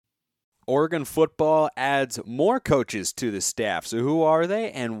Oregon football adds more coaches to the staff. So who are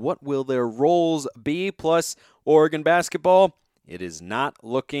they and what will their roles be? Plus, Oregon basketball, it is not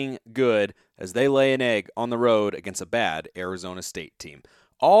looking good as they lay an egg on the road against a bad Arizona State team.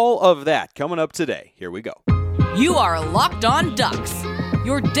 All of that coming up today. Here we go. You are Locked On Ducks,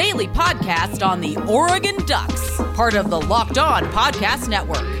 your daily podcast on the Oregon Ducks, part of the Locked On Podcast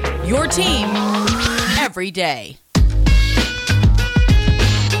Network, your team every day.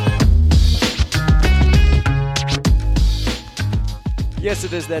 Yes,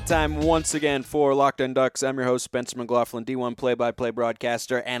 it is that time once again for Locked On Ducks. I'm your host, Spencer McLaughlin, D1 play-by-play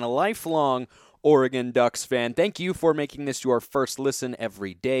broadcaster and a lifelong Oregon Ducks fan. Thank you for making this your first listen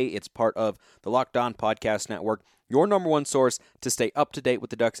every day. It's part of the Locked On Podcast Network, your number one source to stay up to date with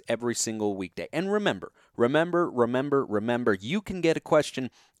the Ducks every single weekday. And remember, you can get a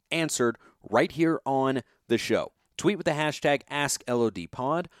question answered right here on the show. Tweet with the hashtag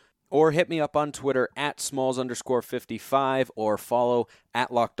AskLODPod. Or hit me up on Twitter at Smalls_55 or follow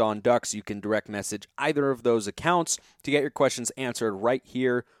at Locked On Ducks. You can direct message either of those accounts to get your questions answered right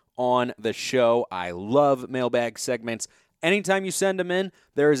here on the show. I love mailbag segments. Anytime you send them in,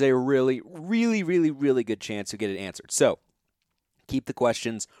 there is a really good chance you get it answered. So keep the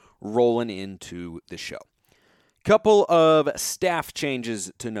questions rolling into the show. Couple of staff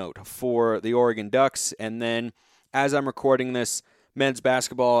changes to note for the Oregon Ducks. And then as I'm recording this, men's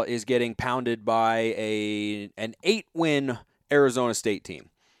basketball is getting pounded by an 8-win Arizona State team.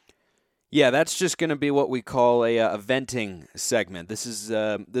 Yeah, that's just going to be what we call a venting segment. This is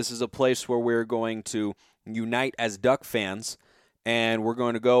a place where we're going to unite as Duck fans, and we're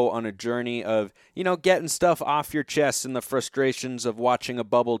going to go on a journey of, getting stuff off your chest and the frustrations of watching a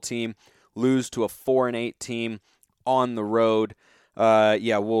bubble team lose to a 4-8 team on the road.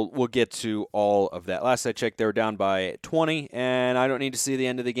 We'll get to all of that. Last I checked, they were down by 20, and I don't need to see the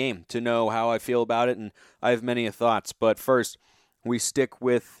end of the game to know how I feel about it, and I have many thoughts. But first, we stick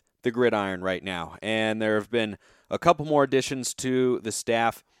with the gridiron right now, and there have been a couple more additions to the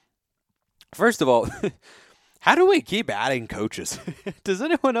staff. First of all, how do we keep adding coaches? Does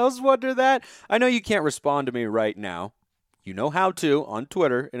anyone else wonder that? I know you can't respond to me right now. You know how to on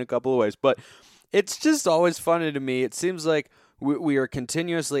Twitter in a couple of ways, but it's just always funny to me. It seems like we are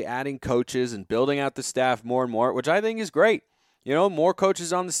continuously adding coaches and building out the staff more and more, which I think is great. More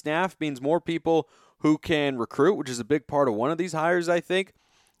coaches on the staff means more people who can recruit, which is a big part of one of these hires, I think.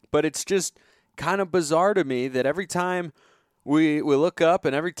 But it's just kind of bizarre to me that every time we look up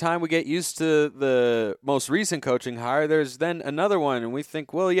and every time we get used to the most recent coaching hire, there's then another one, and we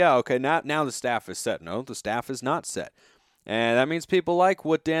think, well, yeah, okay, now the staff is set. No, the staff is not set. And that means people like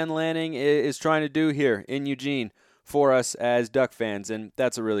what Dan Lanning is trying to do here in Eugene for us as Duck fans, and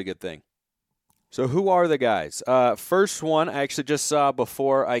that's a really good thing. So who are the guys? First one I actually just saw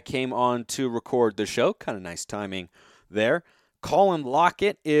before I came on to record the show. Kind of nice timing there. Colin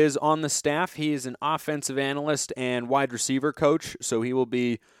Lockett is on the staff. He is an offensive analyst and wide receiver coach, so he will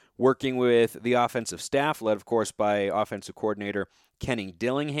be working with the offensive staff, led, of course, by offensive coordinator Kenny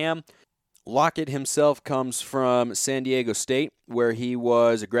Dillingham. Lockett himself comes from San Diego State, where he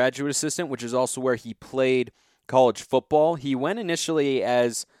was a graduate assistant, which is also where he played college football. He went initially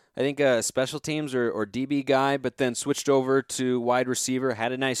as, I think, a special teams or DB guy, but then switched over to wide receiver,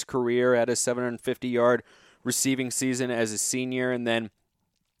 had a nice career, had a 750-yard receiving season as a senior, and then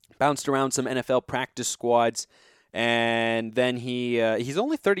bounced around some NFL practice squads. And then he's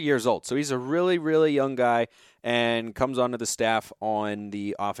only 30 years old, so he's a really, really young guy and comes onto the staff on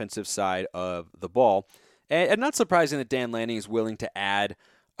the offensive side of the ball. And not surprising that Dan Lanning is willing to add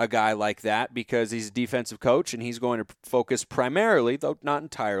a guy like that because he's a defensive coach and he's going to focus primarily, though not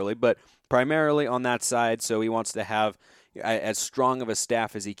entirely, but primarily on that side. So he wants to have as strong of a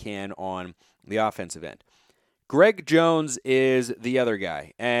staff as he can on the offensive end. Greg Jones is the other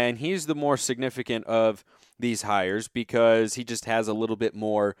guy, and he's the more significant of these hires because he just has a little bit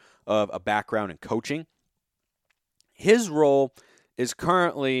more of a background in coaching. His role is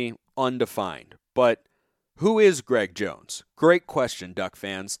currently undefined, but who is Greg Jones? Great question, Duck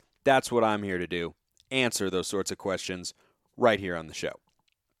fans. That's what I'm here to do. Answer those sorts of questions right here on the show.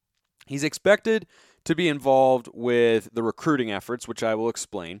 He's expected to be involved with the recruiting efforts, which I will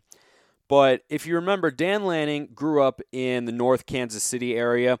explain. But if you remember, Dan Lanning grew up in the North Kansas City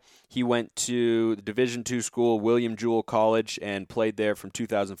area. He went to the Division II school, William Jewell College, and played there from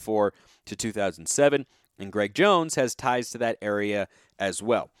 2004 to 2007. And Greg Jones has ties to that area as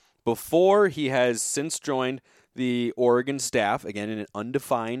well. Before, he has since joined the Oregon staff, again in an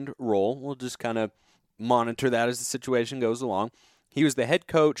undefined role. We'll just kind of monitor that as the situation goes along. He was the head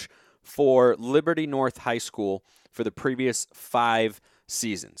coach for Liberty North High School for the previous 5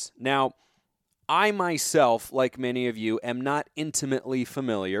 seasons. Now, I myself, like many of you, am not intimately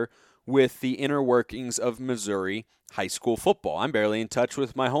familiar with the inner workings of Missouri high school football. I'm barely in touch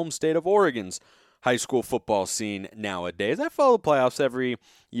with my home state of Oregon's high school football scene nowadays. I follow the playoffs every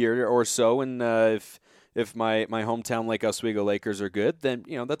year or so, and if my hometown Lake Oswego Lakers are good, then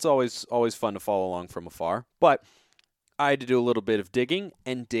that's always fun to follow along from afar. But I had to do a little bit of digging,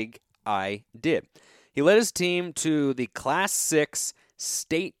 and I did. He led his team to the Class 6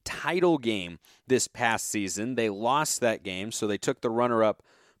 state title game this past season. They lost that game, so they took the runner-up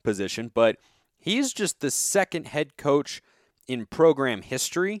position. But he's just the second head coach in program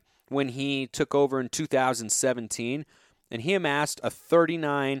history when he took over in 2017, and he amassed a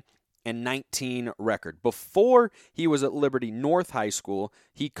 39-19 record. Before he was at Liberty North High School,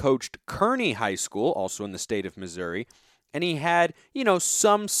 he coached Kearney High School, also in the state of Missouri, and he had,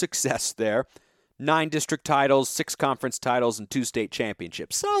 some success there. 9 district titles, 6 conference titles, and 2 state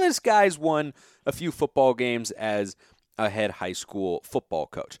championships. So this guy's won a few football games as a head high school football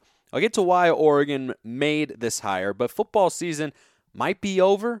coach. I'll get to why Oregon made this hire, but football season might be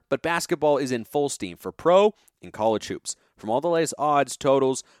over, but basketball is in full steam for pro and college hoops. From all the latest odds,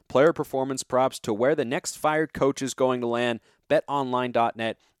 totals, player performance props, to where the next fired coach is going to land,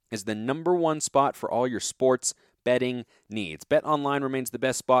 BetOnline.net is the #1 spot for all your sports betting needs. BetOnline remains the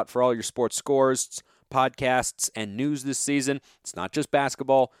best spot for all your sports scores, podcasts, and news this season. It's not just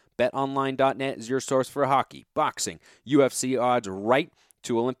basketball. BetOnline.net is your source for hockey, boxing, UFC odds, right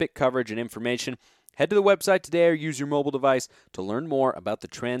to Olympic coverage and information. Head to the website today or use your mobile device to learn more about the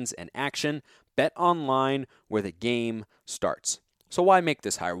trends and action. BetOnline, where the game starts. So why make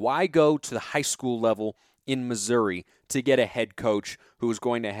this hire? Why go to the high school level in Missouri to get a head coach who is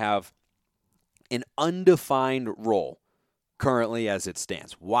going to have an undefined role currently as it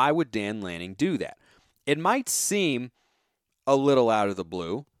stands? Why would Dan Lanning do that? It might seem a little out of the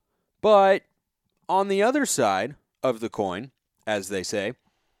blue, but on the other side of the coin, as they say,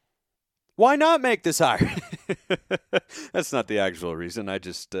 why not make this hire? That's not the actual reason. I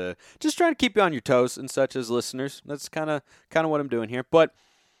just trying to keep you on your toes and such as listeners. That's kind of what I'm doing here. But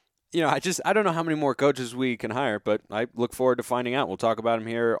I don't know how many more coaches we can hire, but I look forward to finding out. We'll talk about them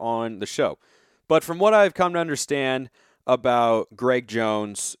here on the show. But from what I've come to understand about Greg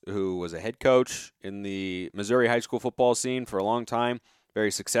Jones, who was a head coach in the Missouri high school football scene for a long time,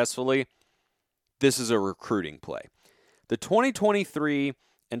 very successfully, this is a recruiting play. The 2023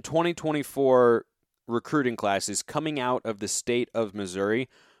 and 2024 recruiting classes coming out of the state of Missouri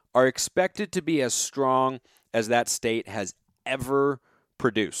are expected to be as strong as that state has ever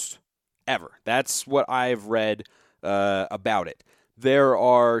produced. Ever. That's what I've read about it. There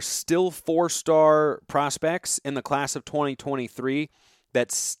are still 4-star prospects in the class of 2023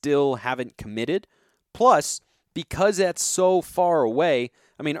 that still haven't committed. Plus, because that's so far away,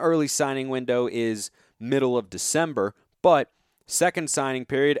 early signing window is middle of December, but second signing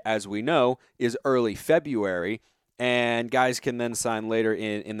period, as we know, is early February, and guys can then sign later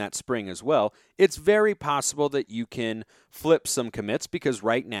in that spring as well. It's very possible that you can flip some commits because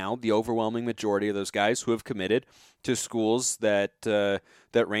right now the overwhelming majority of those guys who have committed to schools that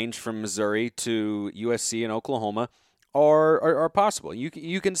range from Missouri to USC and Oklahoma are possible.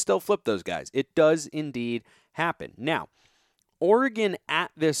 You can still flip those guys. It does indeed happen. Now, Oregon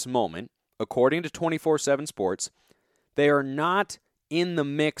at this moment, according to 24/7 Sports, they are not in the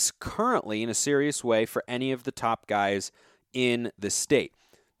mix currently in a serious way for any of the top guys in the state.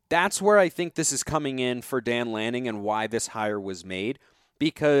 That's where I think this is coming in for Dan Lanning and why this hire was made,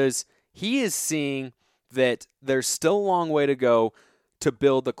 because he is seeing that there's still a long way to go to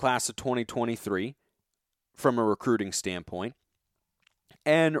build the class of 2023 from a recruiting standpoint.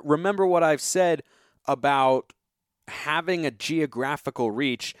 And remember what I've said about having a geographical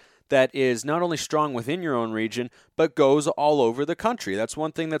reach that is not only strong within your own region, but goes all over the country. That's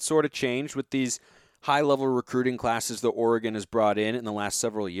one thing that sort of changed with these high-level recruiting classes that Oregon has brought in the last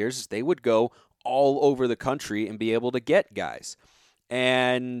several years, is they would go all over the country and be able to get guys.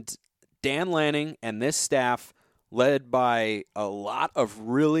 And Dan Lanning and this staff, led by a lot of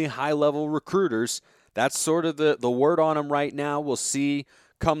really high-level recruiters, that's sort of the word on them right now. We'll see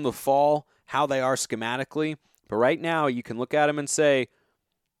come the fall how they are schematically. But right now, you can look at them and say,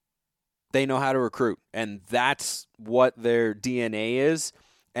 they know how to recruit, and that's what their DNA is.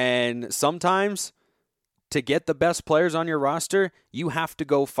 And sometimes to get the best players on your roster, you have to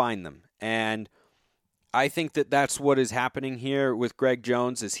go find them. And I think that that's what is happening here with Greg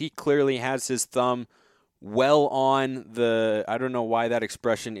Jones, is he clearly has his thumb well on the, I don't know why that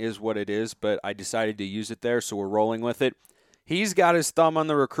expression is what it is, but I decided to use it there, so we're rolling with it. He's got his thumb on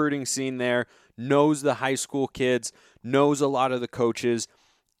the recruiting scene there, knows the high school kids, knows a lot of the coaches,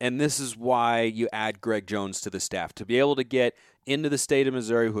 and this is why you add Greg Jones to the staff, to be able to get into the state of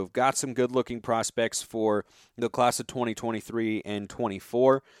Missouri, who have got some good-looking prospects for the class of 2023 and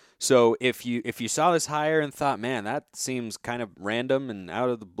 24. So if you saw this hire and thought, man, that seems kind of random and out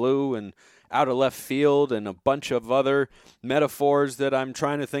of the blue and out of left field and a bunch of other metaphors that I'm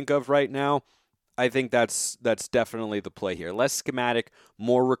trying to think of right now, I think that's definitely the play here. Less schematic,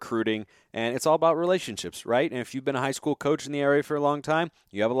 more recruiting, and it's all about relationships, right? And if you've been a high school coach in the area for a long time,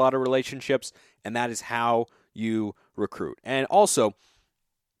 you have a lot of relationships, and that is how you recruit. And also,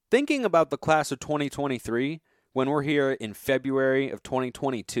 thinking about the class of 2023, when we're here in February of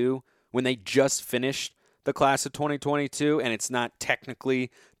 2022, when they just finished the class of 2022, and it's not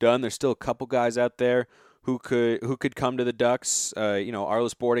technically done, there's still a couple guys out there who could come to the Ducks.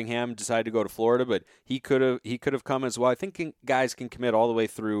 Arliss Boardingham decided to go to Florida, but he could have come as well. I think guys can commit all the way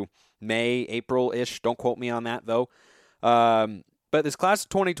through May, April-ish. Don't quote me on that, though. But this class of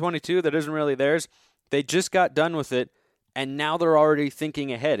 2022 that isn't really theirs, they just got done with it, and now they're already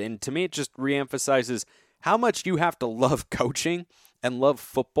thinking ahead. And to me, it just reemphasizes how much you have to love coaching and love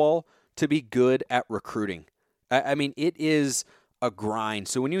football to be good at recruiting. I mean, it is a grind.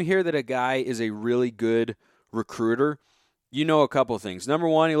 So when you hear that a guy is a really good recruiter, you know a couple of things. Number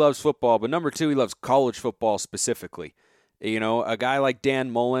one, he loves football, but number two, he loves college football specifically. You know, a guy like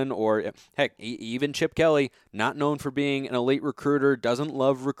Dan Mullen or, heck, even Chip Kelly, not known for being an elite recruiter, doesn't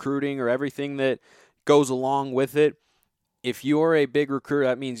love recruiting or everything that goes along with it. If you're a big recruiter,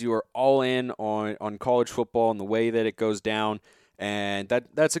 that means you are all in on college football and the way that it goes down, and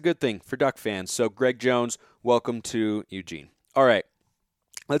that's a good thing for Duck fans. So, Greg Jones, welcome to Eugene. All right,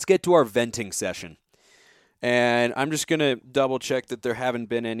 let's get to our venting session. And I'm just going to double check that there haven't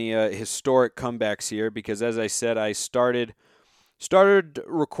been any historic comebacks here because, as I said, I started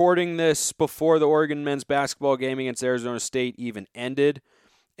recording this before the Oregon men's basketball game against Arizona State even ended.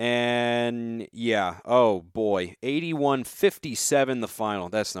 And, yeah, oh boy, 81-57 the final.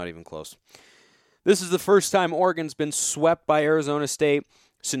 That's not even close. This is the first time Oregon's been swept by Arizona State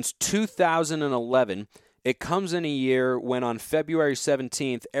since 2011. It comes in a year when on February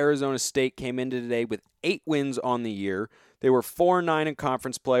 17th, Arizona State came into today with 8 wins on the year. They were 4-9 in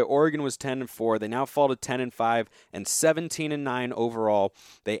conference play. Oregon was 10-4. They now fall to 10-5 and 17-9 overall.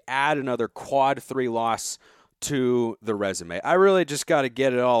 They add another quad 3 loss to the resume. I really just got to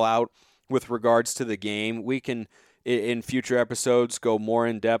get it all out with regards to the game. We can, in future episodes, go more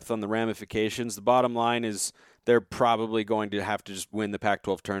in depth on the ramifications. The bottom line is they're probably going to have to just win the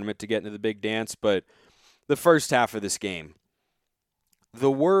Pac-12 tournament to get into the big dance, but the first half of this game,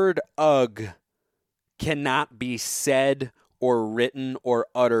 the word ugh cannot be said or written or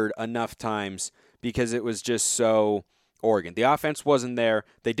uttered enough times because it was just so Oregon. The offense wasn't there.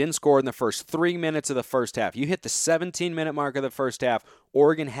 They didn't score in the first 3 minutes of the first half. You hit the 17-minute mark of the first half,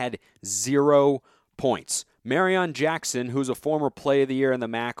 Oregon had 0 points. Marion Jackson, who's a former Play of the Year in the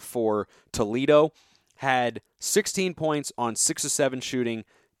MAC for Toledo, had 16 points on 6 of 7 shooting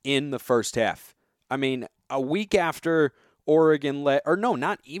in the first half. I mean, a week after Oregon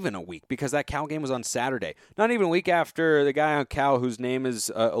not even a week, because that Cal game was on Saturday. Not even a week after the guy on Cal, whose name is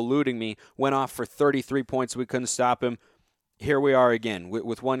eluding me, went off for 33 points. We couldn't stop him. Here we are again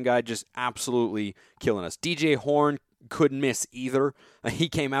with one guy just absolutely killing us. DJ Horn couldn't miss either. He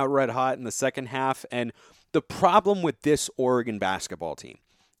came out red hot in the second half. And the problem with this Oregon basketball team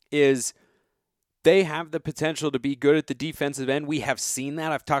is they have the potential to be good at the defensive end. We have seen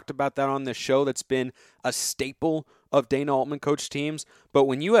that. I've talked about that on this show. That's been a staple of Dana Altman coach teams. But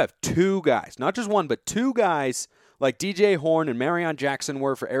when you have 2 guys, not just one, but 2 guys like DJ Horn and Marion Jackson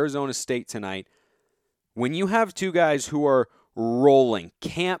were for Arizona State tonight, when you have 2 guys who are rolling,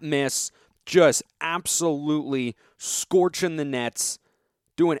 can't miss, just absolutely scorching the nets,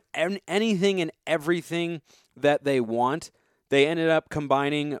 doing anything and everything that they want, they ended up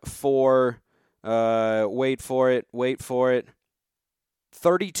combining for, wait for it,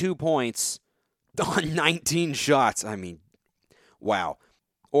 32 points on 19 shots. I mean, wow.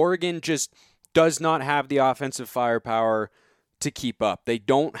 Oregon just does not have the offensive firepower to keep up. They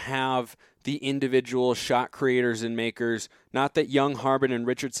don't have the individual shot creators and makers. Not that Young, Harbin, and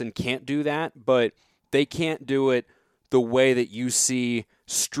Richardson can't do that, but they can't do it the way that you see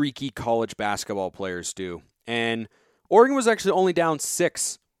streaky college basketball players do. And Oregon was actually only down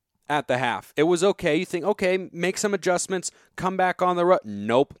 6 at the half. It was okay. You think, okay, make some adjustments, come back on the run.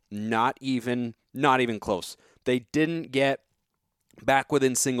 Nope, not even close. They didn't get back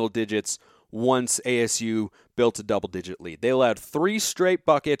within single digits once ASU built a double-digit lead. They allowed 3 straight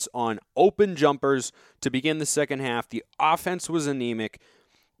buckets on open jumpers to begin the second half. The offense was anemic.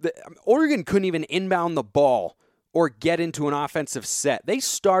 Oregon couldn't even inbound the ball or get into an offensive set. They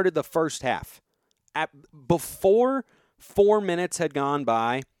started the first half. Before 4 minutes had gone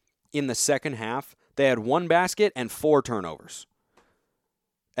by in the second half, they had 1 basket and 4 turnovers.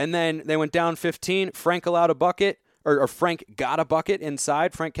 And then they went down 15. Frank allowed a bucket, or Frank got a bucket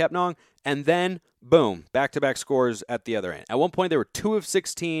inside, Frank Kepnong, and then, boom, back-to-back scores at the other end. At one point, they were 2 of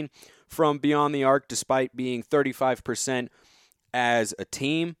 16 from beyond the arc, despite being 35% as a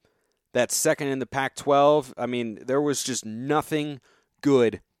team. That's second in the Pac-12. I mean, there was just nothing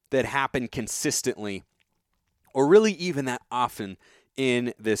good that happened consistently, or really even that often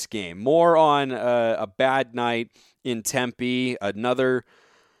in this game. More on a bad night in Tempe, another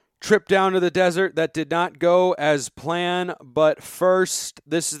trip down to the desert that did not go as planned. But first,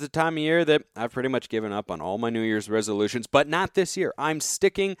 this is the time of year that I've pretty much given up on all my New Year's resolutions, but not this year. I'm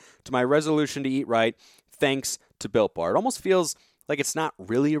sticking to my resolution to eat right, thanks to Built Bar. It almost feels like it's not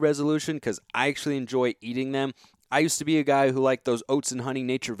really a resolution because I actually enjoy eating them. I used to be a guy who liked those Oats and Honey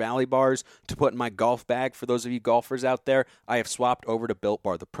Nature Valley bars to put in my golf bag. For those of you golfers out there, I have swapped over to Built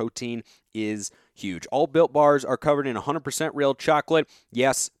Bar. The protein is huge. All Built Bars are covered in 100% real chocolate.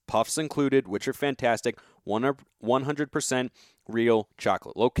 Yes, puffs included, which are fantastic. 100% real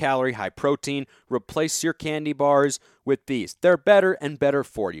chocolate. Low calorie, high protein. Replace your candy bars with these. They're better and better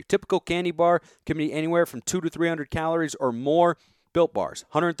for you. Typical candy bar can be anywhere from 200 to 300 calories or more. Built Bars,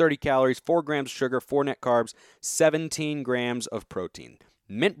 130 calories, 4 grams of sugar, 4 net carbs, 17 grams of protein.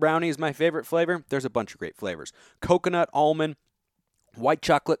 Mint brownie is my favorite flavor. There's a bunch of great flavors. Coconut, almond, white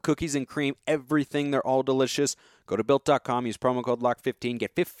chocolate, cookies and cream, everything. They're all delicious. Go to Built.com, use promo code LOCK15,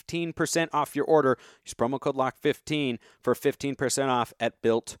 get 15% off your order. Use promo code LOCK15 for 15% off at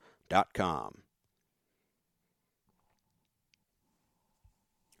Built.com.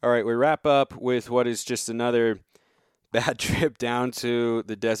 All right, we wrap up with what is just another bad trip down to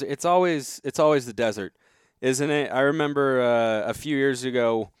the desert. It's always the desert, isn't it? I remember a few years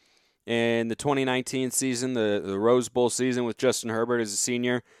ago in the 2019 season, the Rose Bowl season with Justin Herbert as a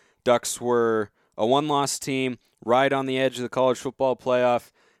senior. Ducks were a 1-loss team right on the edge of the college football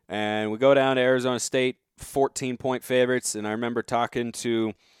playoff, and we go down to Arizona State, 14-point favorites. And I remember talking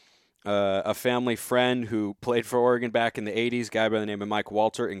to a family friend who played for Oregon back in the 80s, guy by the name of Mike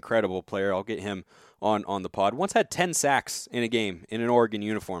Walter, incredible player. I'll get him on the pod. Once had 10 sacks in a game in an Oregon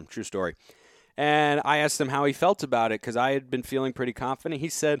uniform. True story. And I asked him how he felt about it because I had been feeling pretty confident. He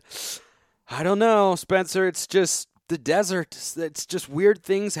said, I don't know, Spencer. It's just the desert. It's just weird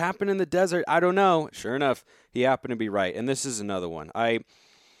things happen in the desert. I don't know. Sure enough, he happened to be right. And this is another one.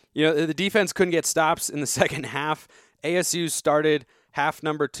 The defense couldn't get stops in the second half. ASU started half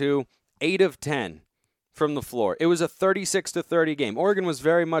number 2, 8 of 10 from the floor. It was a 36-30 game. Oregon was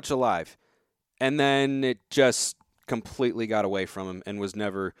very much alive. And then it just completely got away from him and was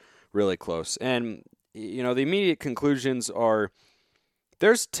never really close. And, the immediate conclusions are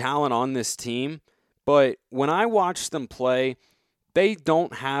there's talent on this team, but when I watch them play, they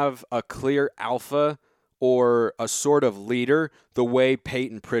don't have a clear alpha or a sort of leader the way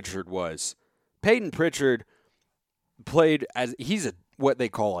Peyton Pritchard was. Peyton Pritchard played as he's what they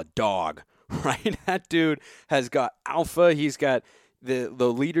call a dog, right? That dude has got alpha. He's got the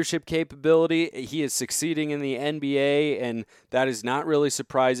leadership capability. He is succeeding in the NBA, and that is not really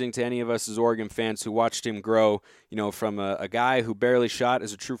surprising to any of us as Oregon fans who watched him grow, from a guy who barely shot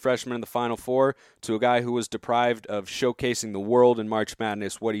as a true freshman in the Final Four to a guy who was deprived of showcasing the world in March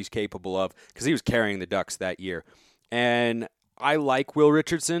Madness what he's capable of because he was carrying the Ducks that year. And I like Will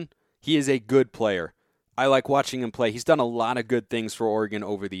Richardson. He is a good player. I like watching him play. He's done a lot of good things for Oregon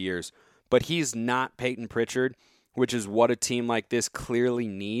over the years, but he's not Peyton Pritchard, which is what a team like this clearly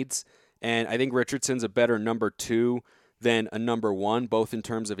needs. And I think Richardson's a better number 2 than a number 1, both in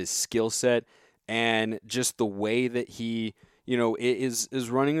terms of his skill set and just the way that he, is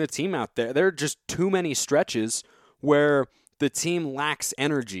running the team out there. There are just too many stretches where the team lacks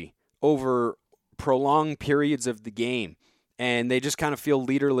energy over prolonged periods of the game, and they just kind of feel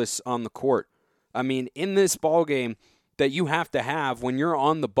leaderless on the court. I mean, in this ball game that you have to have when you're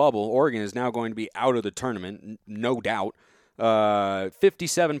on the bubble, Oregon is now going to be out of the tournament, no doubt.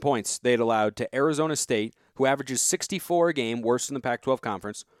 57 points they'd allowed to Arizona State, who averages 64 a game, worse than the Pac-12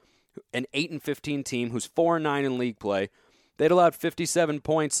 conference, an 8-15 team who's 4-9 in league play. They'd allowed 57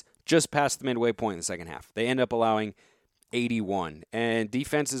 points just past the midway point in the second half. They end up allowing 81. And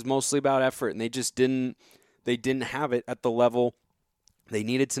defense is mostly about effort, and they didn't have it at the level they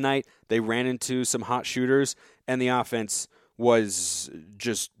needed tonight. They ran into some hot shooters, and the offense was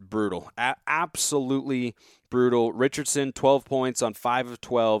just brutal. Absolutely brutal. Richardson, 12 points on 5 of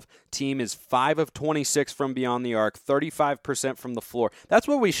 12. Team is 5 of 26 from beyond the arc, 35% from the floor. That's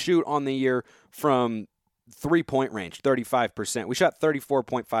what we shoot on the year from three-point range, 35%. We shot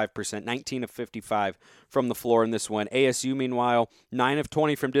 34.5%, 19 of 55 from the floor in this one. ASU, meanwhile, 9 of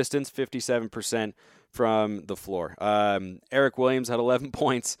 20 from distance, 57% from the floor. Eric Williams had 11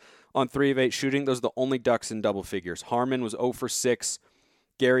 points on 3 of 8 shooting. Those are the only Ducks in double figures. Harmon was 0 for 6.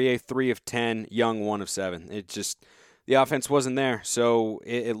 Guerrier, 3 of 10. Young, 1 of 7. It just, the offense wasn't there. So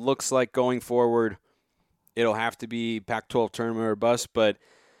it looks like going forward, it'll have to be Pac-12 tournament or bust, but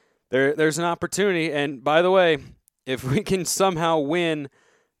there's an opportunity. And by the way, if we can somehow win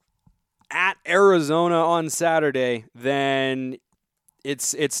at Arizona on Saturday, then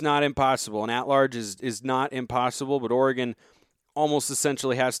it's not impossible. And at-large is not impossible, but Oregon almost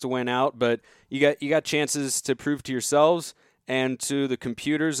essentially has to win out. But you got chances to prove to yourselves and to the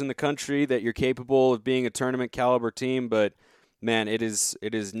computers in the country that you're capable of being a tournament caliber team. But man, it is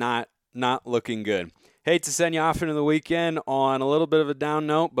not looking good. Hate to send you off into the weekend on a little bit of a down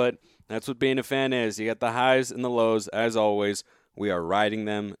note, but that's what being a fan is. You got the highs and the lows. As always, we are riding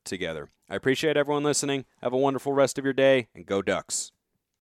them together. I appreciate everyone listening. Have a wonderful rest of your day, and go Ducks.